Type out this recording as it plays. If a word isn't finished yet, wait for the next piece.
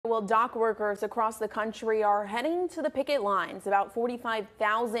Well, dock workers across the country are heading to the picket lines. About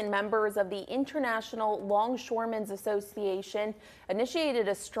 45,000 members of the International Longshoremen's Association initiated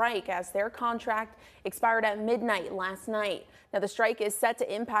a strike as their contract expired at midnight last night. Now, the strike is set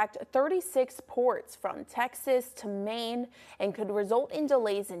to impact 36 ports from Texas to Maine and could result in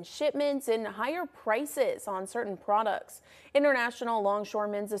delays in shipments and higher prices on certain products. International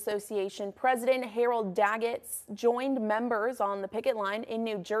Longshoremen's Association President Harold Daggett joined members on the picket line in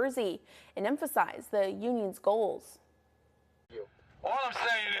New Jersey and emphasized the union's goals. All I'm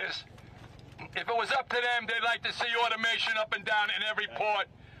saying is, if it was up to them, they'd like to see automation up and down in every port,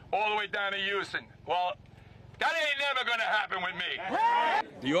 all the way down to Houston. Well, that ain't never going to happen with me.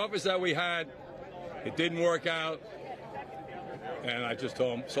 The office that we had, it didn't work out, and I just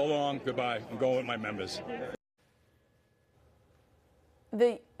told them, so long, goodbye, I'm going with my members.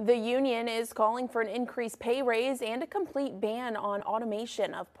 The union is calling for an increased pay raise and a complete ban on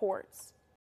automation of ports.